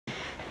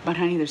But,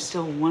 honey, there's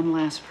still one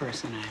last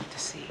person I have to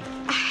see.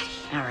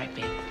 All right,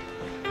 babe.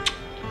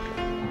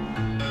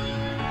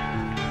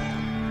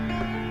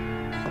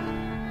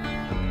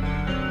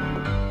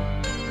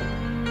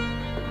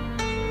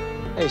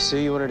 Hey, Sue,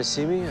 you wanted to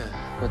see me?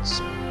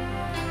 What's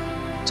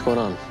going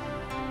on?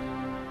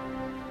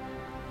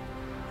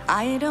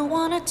 I don't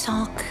want to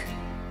talk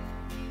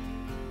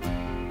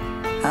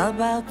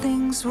about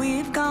things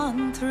we've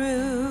gone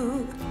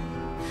through.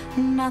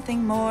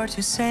 Nothing more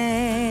to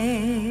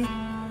say.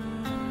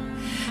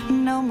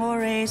 No more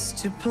race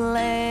to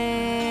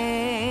play.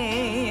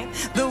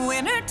 The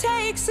winner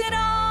takes it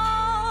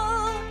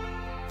all.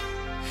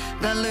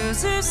 The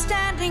loser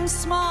standing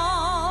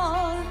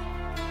small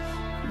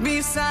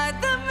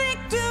beside the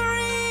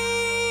victory.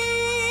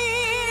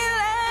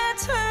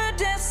 That's her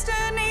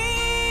destiny.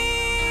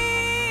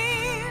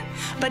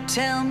 But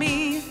tell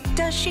me,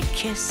 does she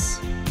kiss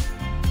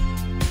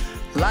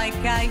like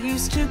I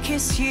used to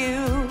kiss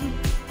you?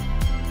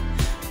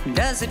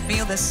 Does it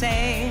feel the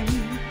same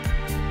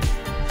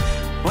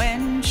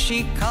when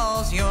she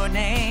calls your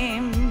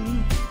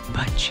name?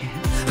 But, Jen.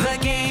 The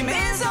game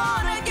is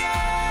on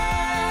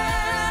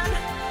again.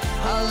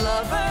 A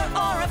lover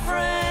or a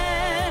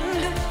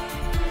friend,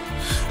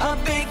 a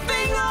big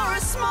thing or a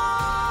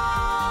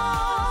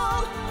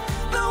small,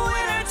 the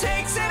winner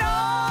takes it all.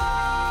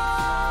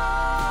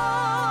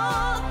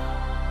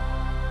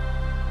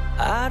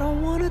 I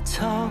don't want to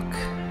talk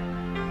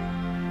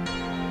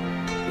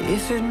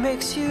if it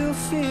makes you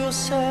feel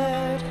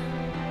sad,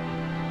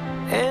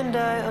 and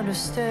I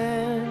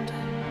understand.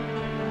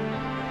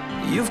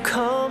 You've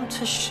come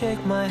to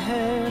shake my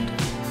hand.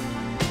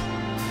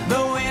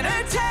 The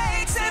winner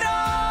takes it all.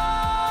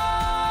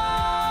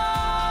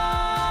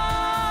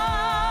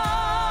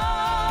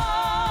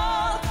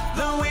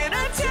 The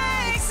winner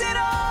takes it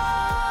all.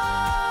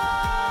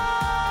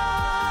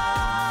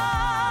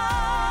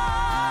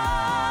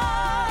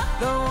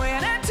 The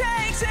winner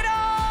takes it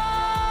all.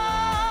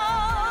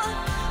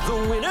 The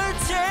winner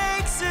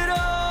takes it all.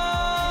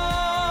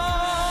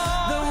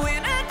 The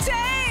winner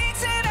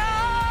takes it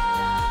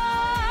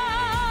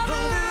all. The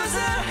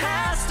loser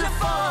has to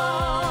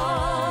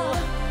fall.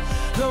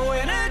 The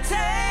winner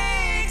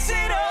takes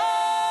it all.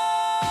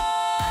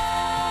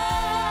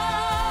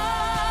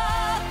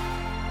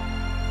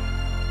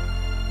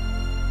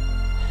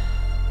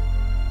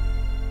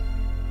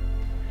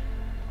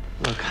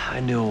 Look, I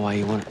know why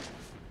you want